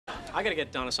I gotta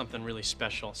get Donna something really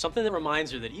special. Something that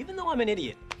reminds her that even though I'm an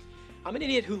idiot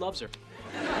who loves her.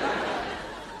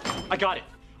 I got it.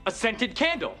 A scented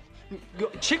candle.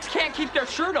 Chicks can't keep their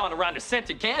shirt on around a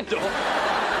scented candle.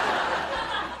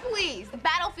 Please, the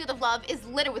battlefield of love is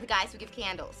littered with guys who give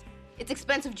candles. It's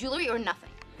expensive jewelry or nothing.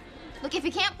 Look, if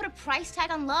you can't put a price tag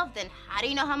on love, then how do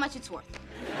you know how much it's worth?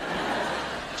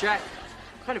 Jack,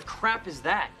 what kind of crap is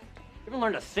that? You haven't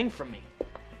learned a thing from me.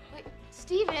 Wait,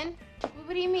 Steven,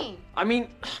 what do you mean? I mean,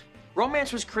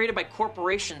 romance was created by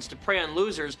corporations to prey on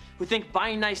losers who think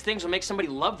buying nice things will make somebody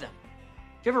love them.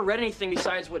 If you ever read anything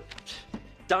besides what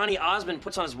Donny Osmond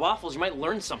puts on his waffles, you might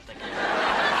learn something.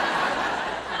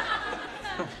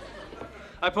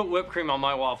 I put whipped cream on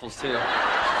my waffles, too.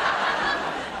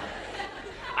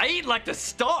 I eat like the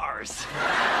stars.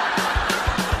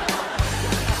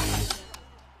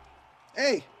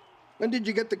 Hey, when did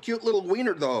you get the cute little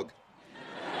wiener dog?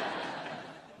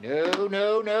 No,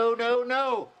 no, no, no,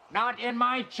 no. Not in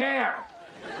my chair.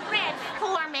 Red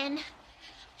Foreman.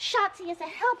 Shotzi is a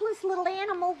helpless little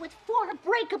animal with 4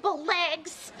 breakable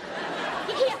legs.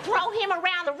 You can't throw him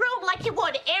around the room like you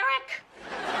would Eric.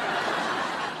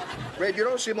 Red, you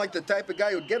don't seem like the type of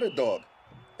guy who'd get a dog,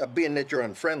 being that you're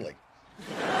unfriendly.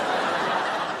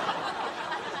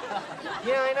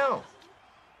 Yeah, I know.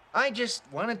 I just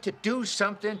wanted to do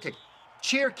something to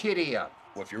cheer Kitty up.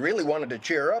 Well, if you really wanted to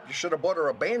cheer her up, you should have bought her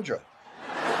a banjo.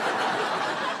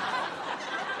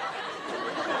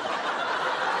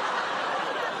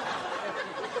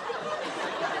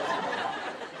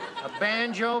 A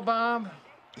banjo, Bob?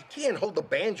 You can't hold a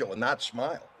banjo and not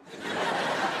smile.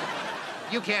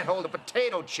 You can't hold a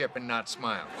potato chip and not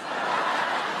smile.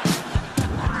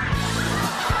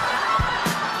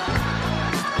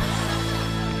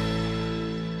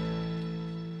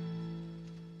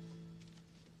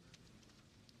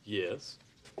 Yes.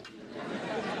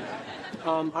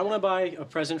 I want to buy a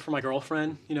present for my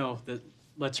girlfriend, you know, that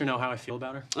lets her know how I feel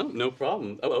about her. Oh, no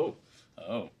problem. Oh.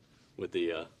 With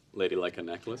the lady like a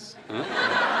necklace, huh?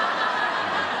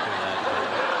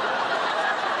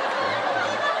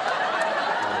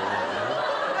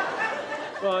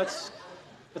 Well,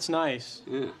 that's nice.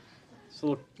 Yeah. It's a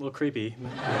little creepy.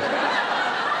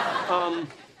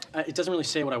 It doesn't really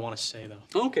say what I want to say, though.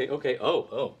 Okay.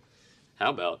 Oh.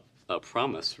 How about a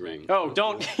promise ring? Oh,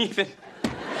 don't even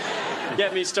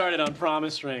get me started on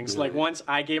promise rings. Like, once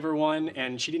I gave her one,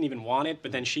 and she didn't even want it,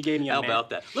 but then she gave me a How about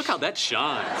that? Look how that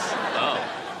shines.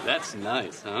 Oh, that's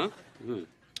nice, huh?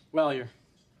 Well, your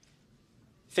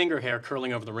finger hair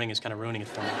curling over the ring is kind of ruining it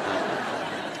for me.